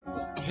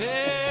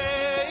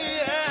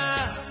Hey,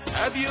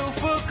 yeah. Have you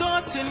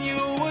forgotten you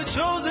were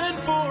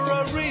chosen for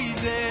a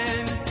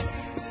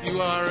reason?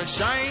 You are a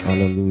shining.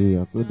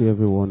 Hallelujah. Good day,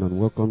 everyone, and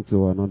welcome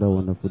to another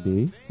wonderful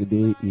day.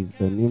 Today is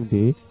a new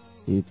day.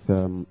 It's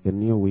a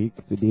new week.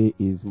 Today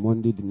is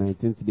Monday, the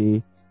 19th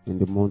day in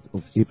the month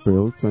of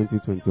April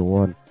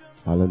 2021.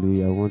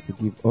 Hallelujah. I want to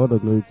give all the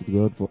glory to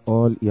God for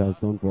all He has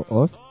done for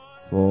us,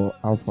 for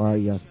how far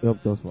He has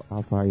helped us, for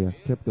how far He has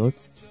kept us,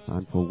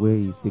 and for where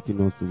He is taking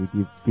us to. We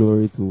give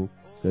glory to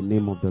the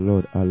name of the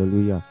Lord.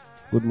 Hallelujah.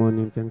 Good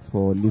morning. Thanks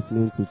for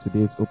listening to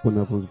today's Open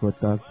Heavens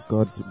broadcast.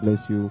 God bless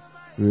you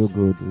real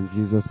good in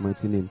Jesus'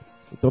 mighty name.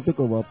 The topic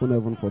of Open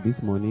Heaven for this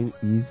morning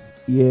is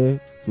here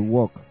to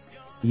work.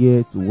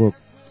 Here to work.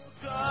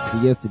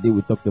 Yesterday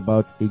we talked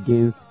about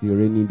against the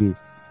rainy day,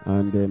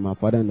 and my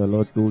Father and the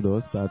Lord told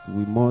us that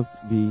we must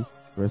be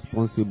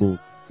responsible.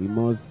 We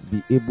must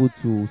be able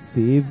to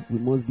save. We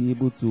must be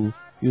able to,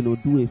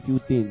 do a few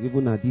things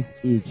even at this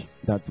age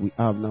that we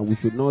have now. We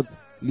should not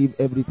leave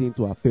everything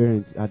to our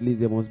parents. At least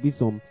there must be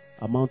some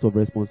amount of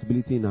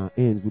responsibility in our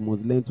hands. We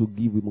must learn to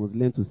give. We must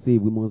learn to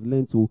save. We must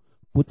learn to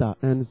put our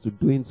hands to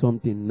doing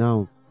something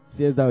now.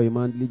 Says thou a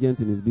man diligent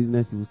in his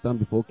business, he will stand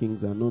before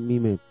kings and not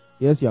men.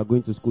 Yes, you are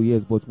going to school,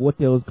 yes, but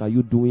what else are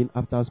you doing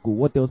after school?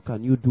 What else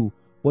can you do?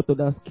 What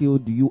other skill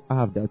do you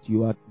have that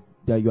you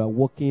are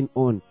working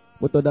on?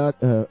 What other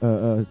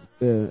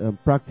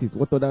practice?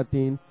 What other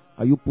thing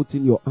are you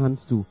putting your hands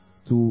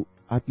to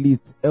at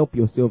least help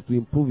yourself, to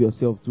improve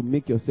yourself, to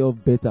make yourself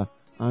better,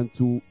 and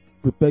to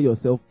prepare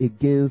yourself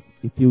against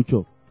the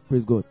future?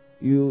 Praise God.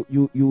 You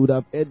would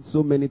have heard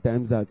so many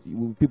times that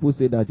people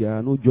say that there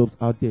are no jobs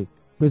out there.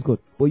 Praise God.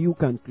 But you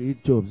can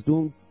create jobs.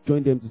 Don't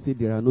join them to say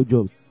there are no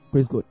jobs.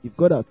 Praise God. If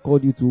God has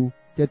called you to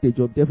get a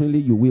job, definitely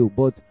you will.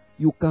 But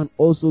you can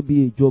also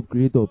be a job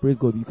creator. Praise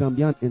God. You can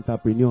be an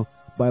entrepreneur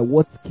by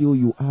what skill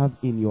you have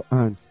in your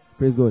hands.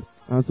 Praise God.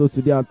 And so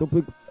today our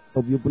topic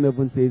of the Open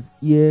Heaven says,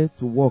 here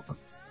to work.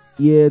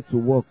 Here to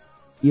work.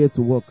 Here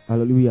to work.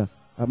 Hallelujah.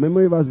 Our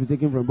memory verse will be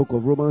taken from the book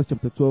of Romans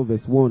chapter 12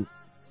 verse 1.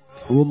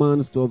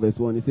 Romans 12 verse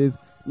 1. It says,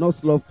 not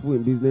slothful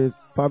in business,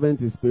 fervent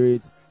in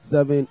spirit,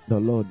 serving the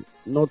Lord.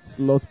 Not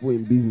slothful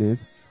in business,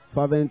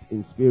 fervent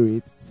in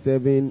spirit,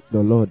 serving the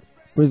Lord.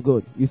 Praise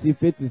God. You see,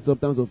 faith is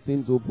substance of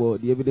things hoped for,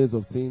 the evidence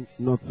of things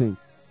not seen.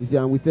 You see,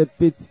 and we said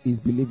faith is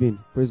believing.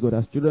 Praise God.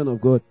 As children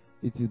of God,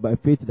 it is by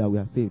faith that we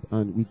are saved,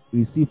 and we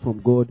receive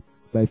from God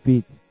by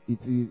faith. It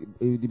is,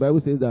 the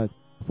Bible says that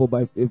for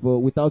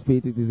without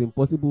faith it is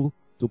impossible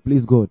to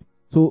please God.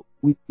 So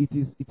it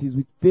is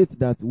with faith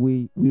that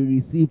we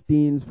receive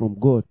things from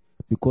God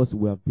because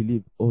we have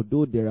believed.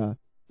 Although there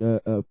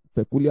are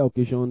peculiar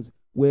occasions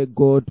where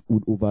God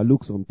would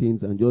overlook some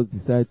things and just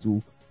decide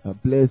to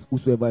bless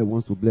whosoever He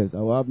wants to bless. I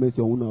will have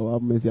mercy on whom I will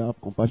have mercy. I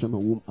have compassion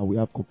on whom I will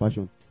have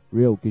compassion.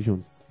 Rare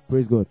occasions.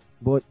 Praise God.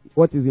 But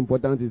what is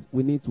important is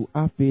we need to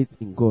have faith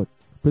in God.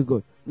 Praise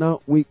God.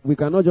 Now, we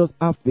cannot just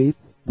have faith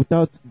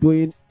without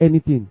doing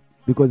anything,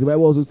 because the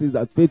Bible also says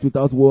that faith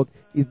without work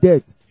is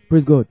dead.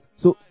 Praise God.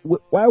 So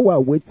while we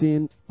are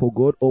waiting for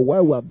God, or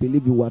while we are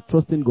believing, we are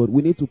trusting God,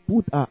 we need to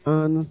put our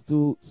hands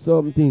to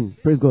something.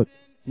 Praise God.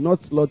 Not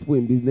slothful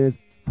in business,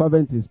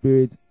 fervent in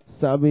spirit,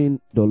 serving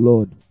the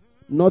Lord.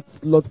 Not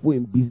slothful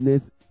in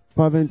business,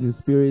 fervent in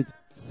spirit,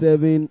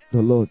 serving the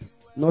Lord.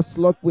 Not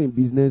slothful in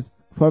business,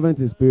 fervent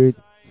in spirit,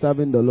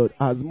 serving the Lord.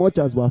 As much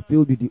as we are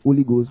filled with the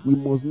Holy Ghost, we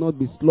must not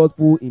be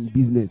slothful in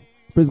business.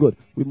 Praise God.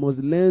 We must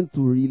learn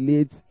to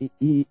relate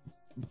in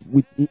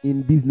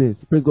business.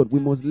 Praise God. We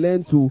must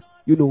learn to,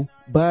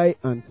 buy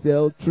and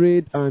sell,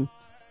 trade, and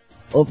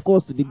of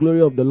course to the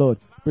glory of the Lord.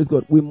 Praise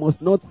God. We must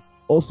not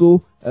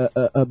also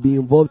be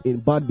involved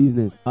in bad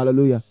business.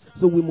 Hallelujah.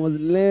 So we must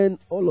learn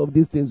all of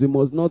these things. We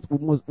must not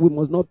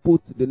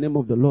put the name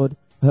of the Lord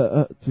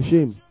to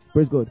shame.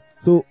 Praise God.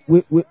 So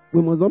we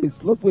must not be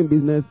slothful in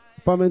business,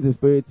 fervent in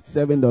spirit,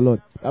 serving the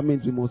Lord. That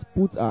means we must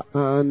put our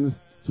hands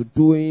to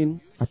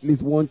doing at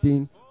least one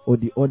thing or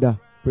the other.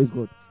 Praise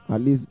God.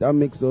 At least that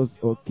makes us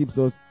or keeps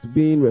us to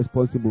being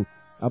responsible.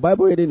 Our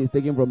Bible reading is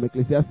taken from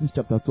Ecclesiastes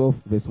chapter 12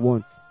 verse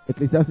 1.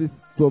 Ecclesiastes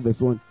 12 verse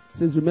 1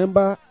 says,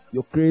 remember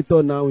your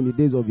Creator now in the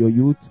days of your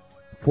youth,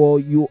 for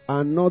you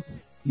are not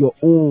your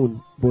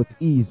own, but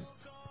His.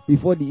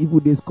 Before the evil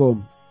days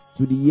come,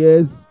 to the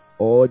years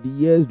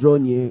draw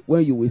near,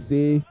 when you will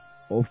say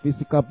of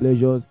physical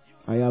pleasures,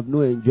 I have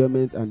no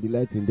enjoyment and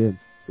delight in them.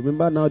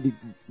 Remember now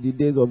the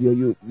days of your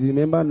youth.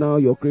 Remember now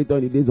your Creator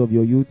in the days of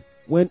your youth,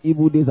 when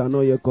evil days are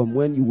not yet come,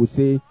 when you will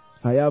say,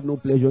 I have no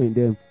pleasure in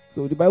them.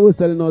 So the Bible is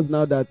telling us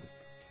now that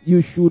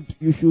you should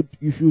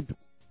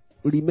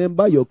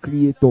remember your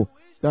Creator.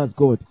 That's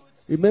God.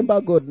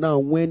 Remember God now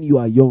when you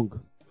are young.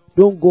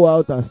 Don't go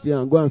out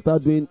and go and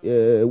start doing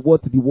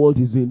what the world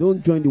is doing.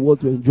 Don't join the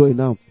world to enjoy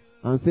now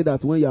and say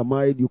that when you are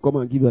married, you come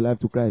and give your life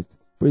to Christ.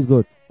 Praise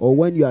God. Or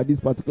when you are this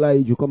particular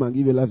age, you come and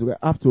give your life to Christ.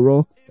 After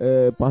all,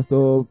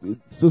 Pastor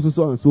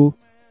so and so,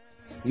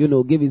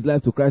 gave his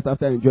life to Christ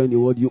after enjoying the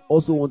world. You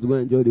also want to go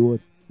and enjoy the world.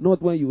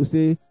 Not when you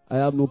say, I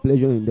have no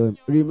pleasure in them.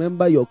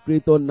 Remember your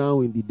Creator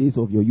now in the days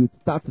of your youth.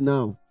 Start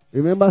now.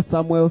 Remember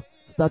Samuel.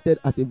 started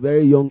at a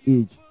very young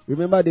age.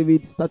 Remember,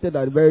 David started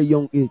at a very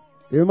young age.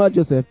 Remember,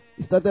 Joseph,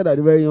 he started at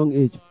a very young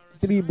age.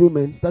 3 Hebrew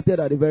men started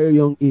at a very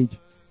young age.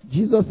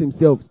 Jesus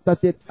himself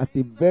started at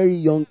a very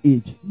young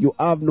age. You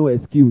have no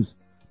excuse.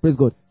 Praise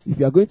God. If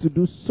you are going to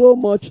do so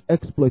much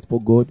exploit for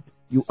God,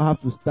 you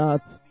have to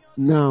start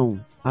now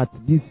at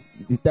the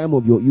time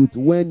of your youth,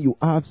 when you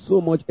have so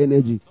much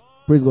energy.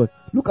 Praise God.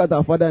 Look at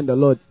our Father in the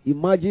Lord.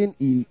 Imagine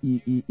he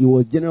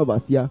was general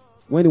overseer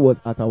when he was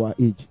at our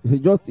age.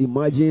 Just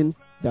imagine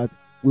that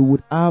we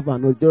would have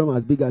an auditorium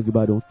as big as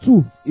Ibadan.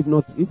 2, if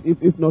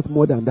not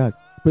more than that.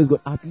 Praise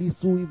God. At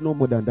least 2, if not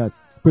more than that.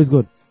 Praise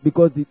God.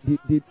 Because the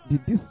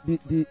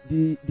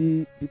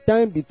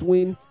time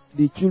between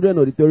the children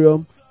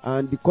auditorium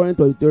and the current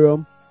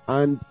auditorium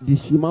and the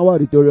Shimawa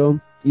auditorium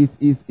is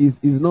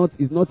not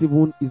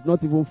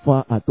even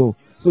far at all.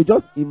 So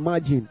just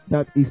imagine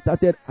that he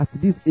started at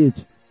this age.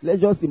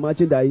 Let's just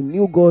imagine that he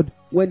knew God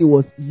when he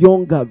was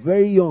younger,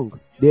 very young.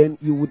 Then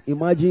you would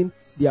imagine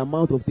the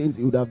amount of things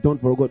he would have done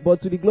for God.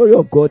 But to the glory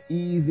of God,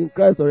 he is in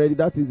Christ already.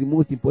 That is the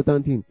most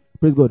important thing.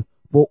 Praise God.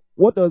 But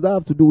what does that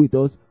have to do with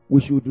us?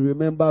 We should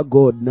remember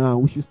God now.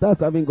 We should start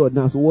serving God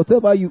now. So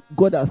whatever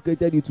God has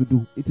created you to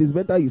do, it is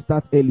better you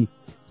start early.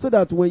 So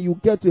that when you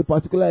get to a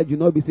particular age, you'll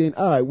not be saying,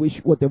 I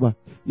wish whatever.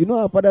 You know,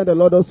 our Father and the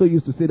Lord also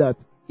used to say that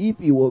if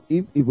we were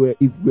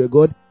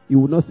God, he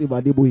would not save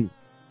Adeboye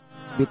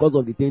because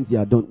of the things he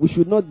had done. We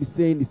should not be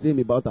saying the same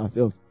about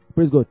ourselves.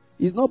 Praise God.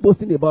 He's not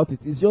boasting about it.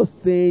 He's just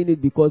saying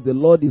it because the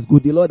Lord is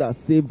good. The Lord has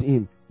saved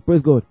him.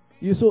 Praise God.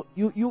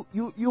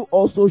 You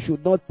also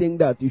should not think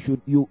that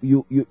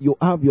you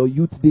have your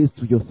youth days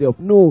to yourself.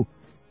 No.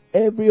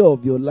 Every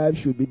of your life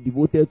should be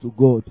devoted to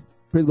God.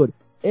 Praise God.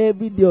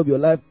 Every day of your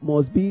life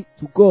must be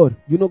to God.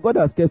 You know, God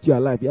has kept you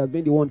alive. He has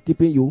been the one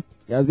keeping you.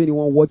 He has been the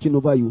one watching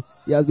over you.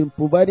 He has been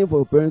providing for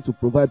your parents to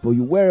provide for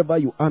you. Wherever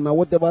you are now,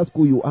 whatever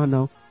school you are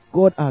now,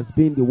 God has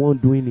been the one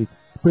doing it.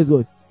 Praise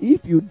God.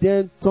 If you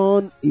then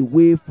turn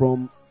away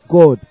from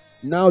God,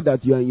 now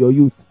that you are in your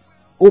youth,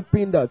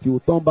 hoping that you will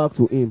turn back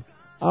to Him,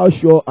 how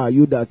sure are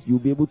you that you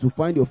will be able to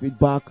find your feet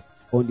back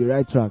on the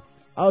right track?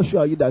 How sure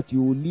are you that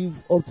you will live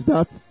up to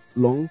that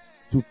long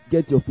to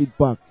get your feet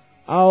back?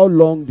 How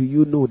long do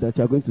you know that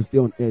you are going to stay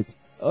on earth?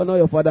 Honor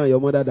your father and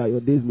your mother that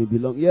your days may be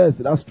long. Yes,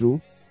 that's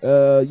true.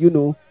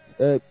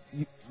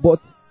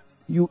 But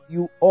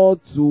you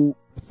ought to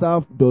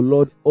serve the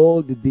Lord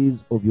all the days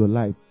of your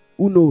life.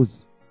 Who knows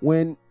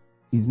when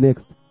is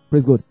next?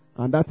 Praise God.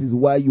 And that is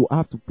why you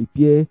have to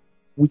prepare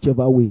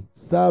whichever way.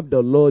 Serve the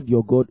Lord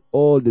your God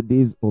all the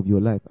days of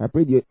your life. I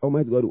pray the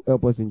Almighty God will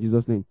help us in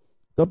Jesus' name.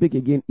 Topic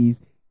again is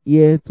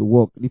here to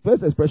work. The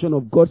first expression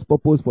of God's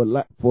purpose for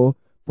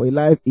a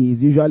life is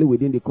usually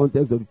within the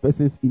context of the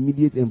person's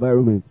immediate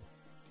environment.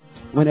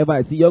 Whenever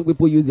I see young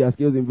people use their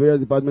skills in various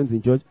departments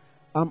in church,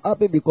 I'm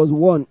happy because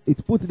 1,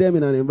 it puts them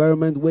in an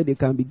environment where they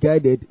can be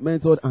guided,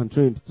 mentored, and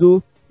trained.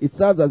 2, it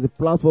serves as a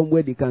platform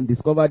where they can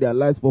discover their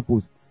life's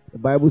purpose. The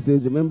Bible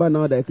says, remember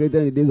now that I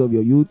created the days of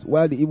your youth,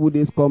 while the evil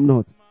days come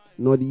not,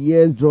 nor the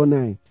years draw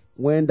nigh,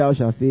 when thou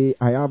shalt say,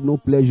 I have no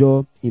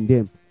pleasure in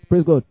them.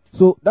 Praise God.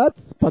 So that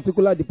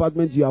particular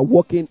department you are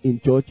working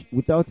in church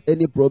without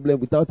any problem,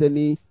 without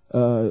any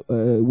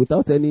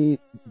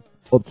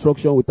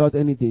obstruction, without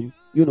anything,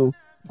 you know,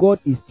 God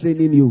is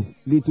training you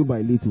little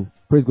by little.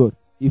 Praise God.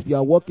 If you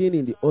are working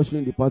in the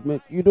ushering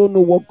department, you don't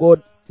know what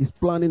God is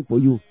planning for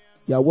you.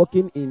 You are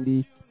working in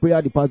the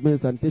prayer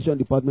department, sanitation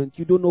department,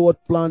 you don't know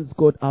what plans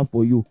God has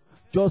for you.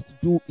 Just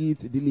do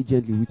it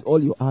diligently with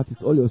all your heart,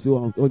 with all your soul,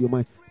 and with all your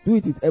mind. Do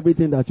it with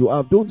everything that you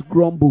have. Don't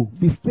grumble.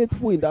 Be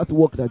faithful in that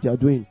work that you are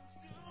doing.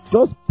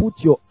 Just put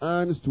your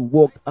hands to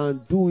work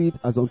and do it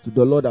as unto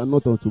the Lord and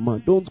not unto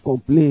man. Don't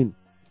complain.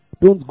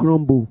 Don't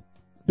grumble.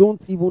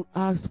 Don't even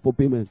ask for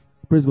payment.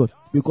 Praise God.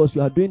 Because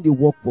you are doing the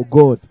work for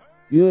God.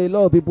 You know, a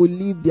lot of people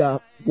leave their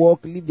work,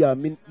 leave their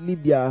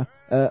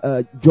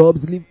jobs,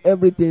 leave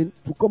everything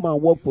to come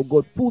and work for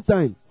God full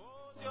time.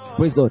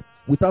 Praise God.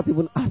 Without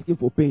even asking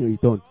for pay in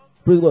return.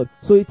 Praise God.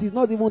 So it is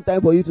not even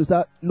time for you to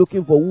start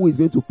looking for who is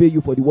going to pay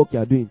you for the work you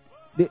are doing.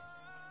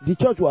 The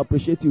church will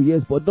appreciate you,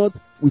 yes, but not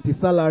with a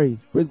salary.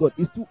 Praise God.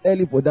 It's too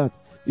early for that.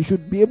 You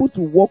should be able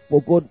to work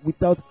for God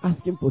without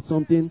asking for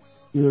something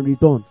in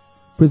return.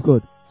 Praise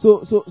God.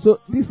 So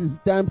this is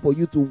time for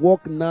you to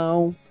work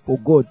now for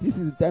God. This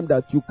is the time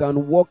that you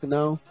can work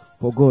now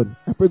for God.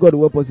 I pray God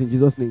will help us in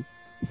Jesus' name.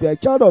 If you are a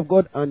child of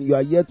God and you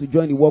are here to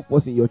join the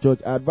workforce in your church,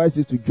 I advise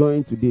you to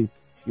join today.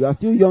 You are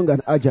still young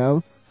and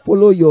agile.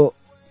 Follow your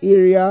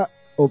area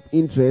of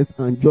interest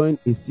and join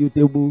a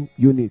suitable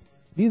unit.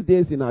 These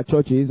days in our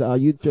churches, our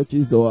youth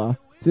churches or our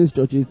saints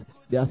churches,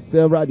 there are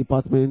several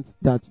departments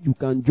that you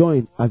can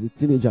join as a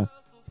teenager.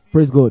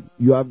 Praise God.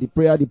 You have the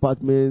prayer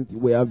department,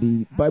 we have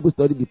the Bible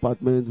study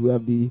department, we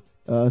have the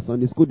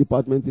Sunday school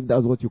department, if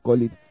that's what you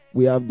call it.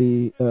 We have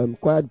the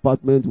choir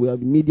department, we have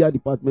the media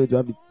department, we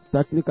have the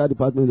technical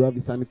department, we have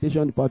the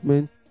sanitation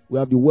department, we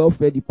have the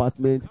welfare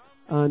department,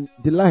 and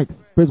the likes.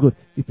 Praise God.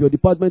 If your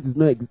department is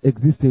not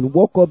existing,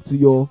 walk up to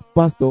your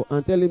pastor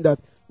and tell him that,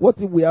 what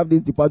if we have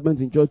this department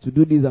in church to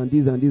do this and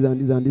this and this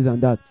and this and this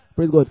and that?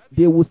 Praise God.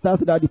 They will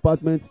start that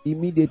department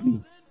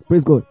immediately.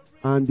 Praise God.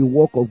 And the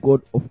work of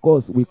God, of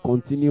course, will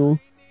continue,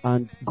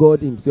 and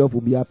God himself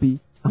will be happy,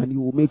 and he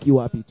will make you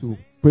happy too.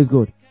 Praise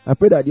God. I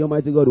pray that the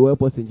Almighty God will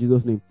help us in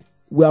Jesus' name.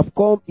 We have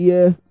come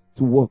here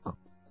to work.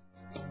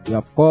 We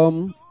have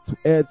come to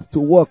earth to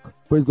work.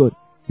 Praise God.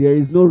 There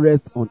is no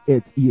rest on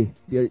earth here.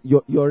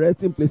 Your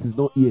resting place is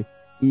not here.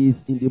 It is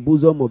in the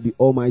bosom of the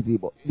Almighty.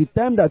 But the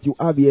time that you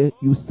have here,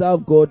 you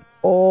serve God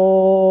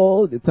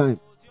all the time.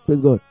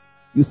 Praise God.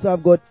 You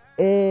serve God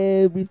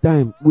every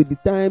time. With the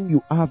time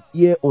you have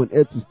here on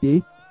earth to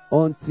stay,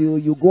 until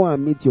you go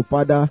and meet your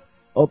Father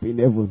up in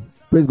heaven.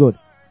 Praise God.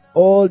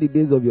 All the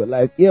days of your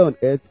life here on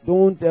earth,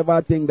 don't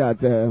ever think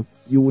that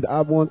you would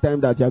have one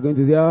time that you are going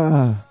to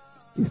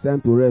say, it's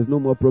time to rest. No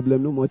more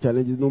problem, no more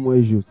challenges, no more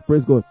issues.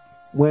 Praise God.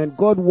 When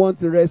God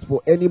wants rest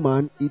for any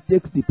man, he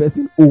takes the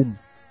person home.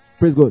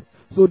 Praise God.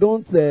 So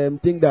don't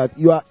think that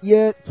you are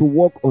here to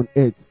walk on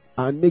earth,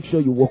 and make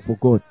sure you work for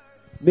God.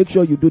 Make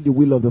sure you do the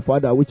will of the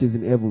Father which is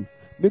in heaven.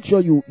 Make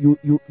sure you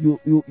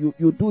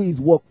do his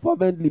work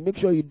fervently. Make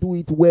sure you do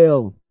it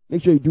well.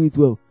 Make sure you do it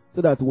well,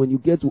 so that when you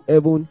get to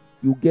heaven,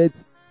 you get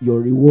your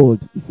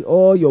reward. You see,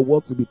 all your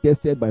work will be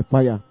tested by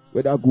fire,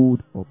 whether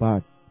good or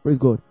bad. Praise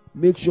God.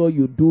 Make sure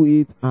you do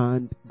it,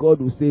 and God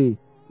will say,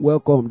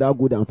 welcome, thou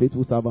good and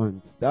faithful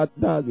servant. That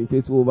has been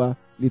faithful over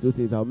little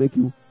things. I'll make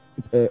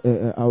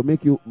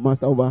you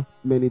master over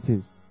many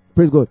things.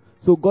 Praise God.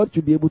 So God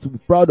should be able to be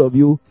proud of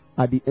you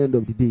at the end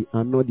of the day,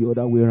 and not the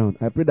other way around.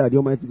 I pray that the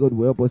Almighty God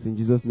will help us in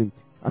Jesus' name.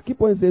 Our key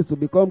point says to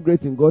become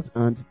great in God's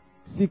hand,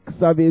 seek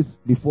service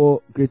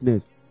before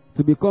greatness.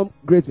 To become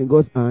great in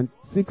God's hand,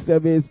 seek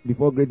service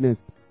before greatness.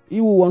 He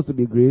who wants to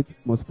be great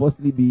must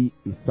firstly be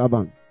a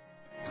servant.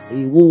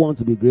 He who wants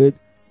to be great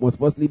must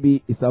firstly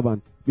be a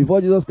servant.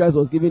 Before Jesus Christ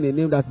was given a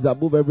name that is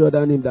above every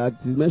other name, that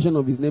is mention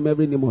of his name,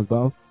 every name must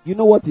bow. You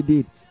know what he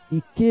did?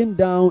 He came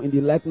down in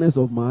the likeness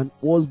of man,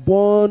 was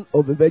born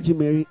of a Virgin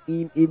Mary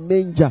in a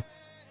manger.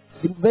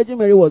 The Virgin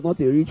Mary was not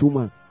a rich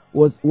woman,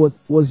 was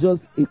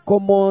just a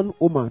common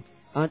woman.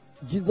 And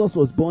Jesus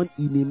was born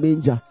in a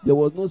manger. There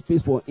was no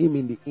space for him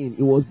in the inn.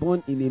 He was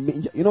born in a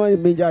manger. You know what a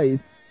manger is?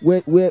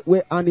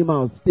 Where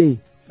animals stay.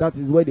 That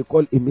is where they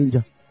call a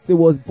manger. So he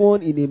was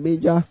born in a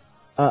manger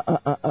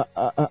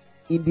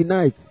in the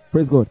night.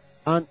 Praise God.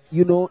 And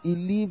you know, he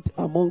lived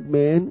among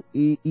men.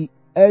 He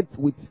ate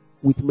with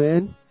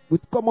men,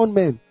 with common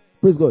men.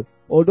 Praise God.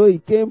 Although he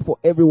came for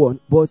everyone,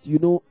 but you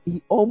know,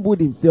 he humbled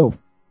himself,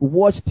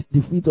 washed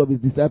the feet of his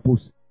disciples.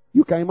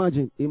 You can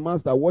imagine a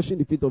master washing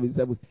the feet of his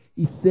disciples.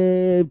 He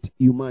saved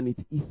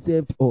humanity. He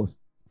saved us.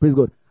 Praise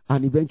God.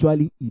 And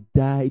eventually, he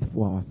died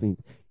for our sins.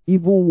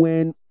 Even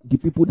when the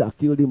people that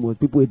killed him was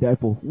people he died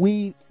for,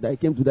 we that he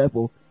came to die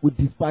for, we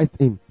despised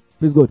him.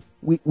 Praise God.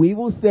 We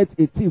even set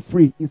a thief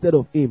free instead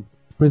of him.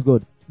 Praise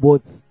God.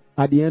 But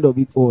at the end of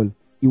it all,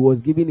 he was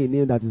given a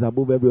name that is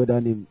above every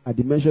other name. At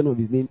the mention of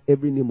his name,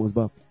 every name must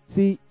bow.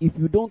 See, if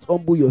you don't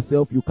humble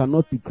yourself, you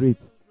cannot be great.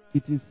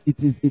 It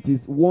is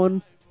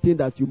one thing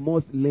that you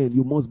must learn,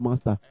 you must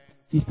master.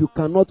 If you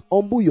cannot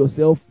humble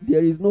yourself,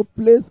 there is no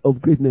place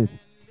of greatness.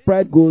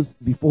 Pride goes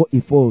before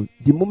a fall.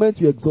 The moment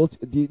you exalt,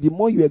 the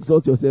more you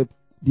exalt yourself,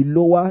 the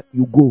lower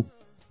you go.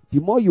 The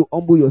more you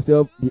humble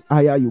yourself, the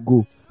higher you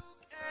go.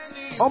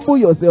 Humble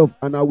yourself,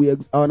 and I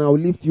will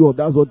lift you up.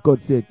 That's what God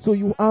said. So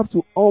you have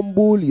to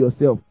humble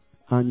yourself,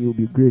 and you'll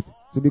be great.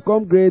 To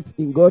become great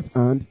in God's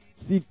hand,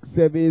 seek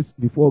service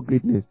before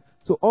greatness.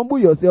 So humble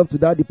yourself to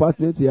that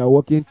department you are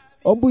working.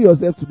 Humble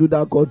yourself to do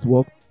that God's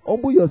work.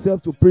 Humble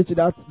yourself to preach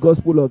that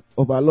gospel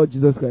of our Lord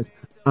Jesus Christ,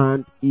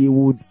 and He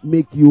would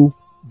make you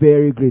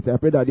very great. I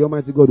pray that the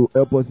Almighty God will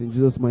help us in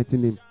Jesus' mighty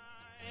name.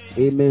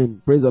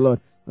 Amen. Praise the Lord.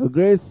 A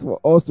grace for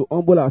us to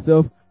humble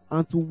ourselves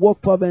and to work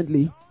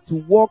fervently, to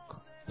work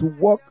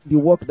the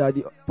work that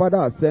the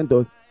Father has sent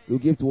us to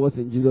give to us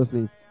in Jesus'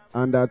 name,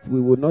 and that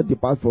we will not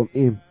depart from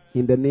Him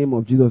in the name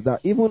of Jesus. That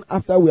even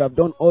after we have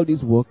done all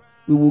this work,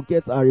 we will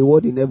get our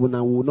reward in heaven,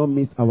 and we will not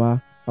miss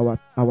our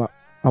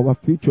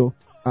future,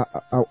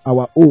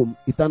 our home,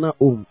 eternal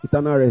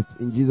rest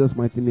in Jesus'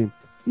 mighty name.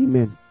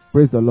 Amen.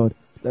 Praise the Lord.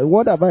 The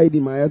word have I hid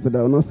in my heart that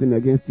I will not sin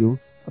against you.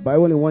 A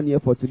Bible in 1 year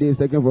for today is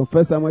taken from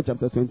 1 Samuel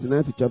chapter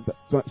 29 to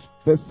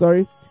 1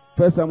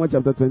 Samuel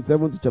chapter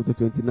 27 to chapter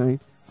 29,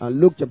 and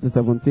Luke chapter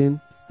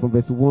 17 from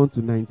verse 1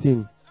 to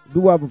 19.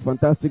 Do have a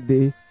fantastic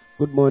day.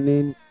 Good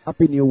morning.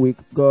 Happy New Week.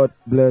 God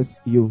bless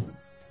you.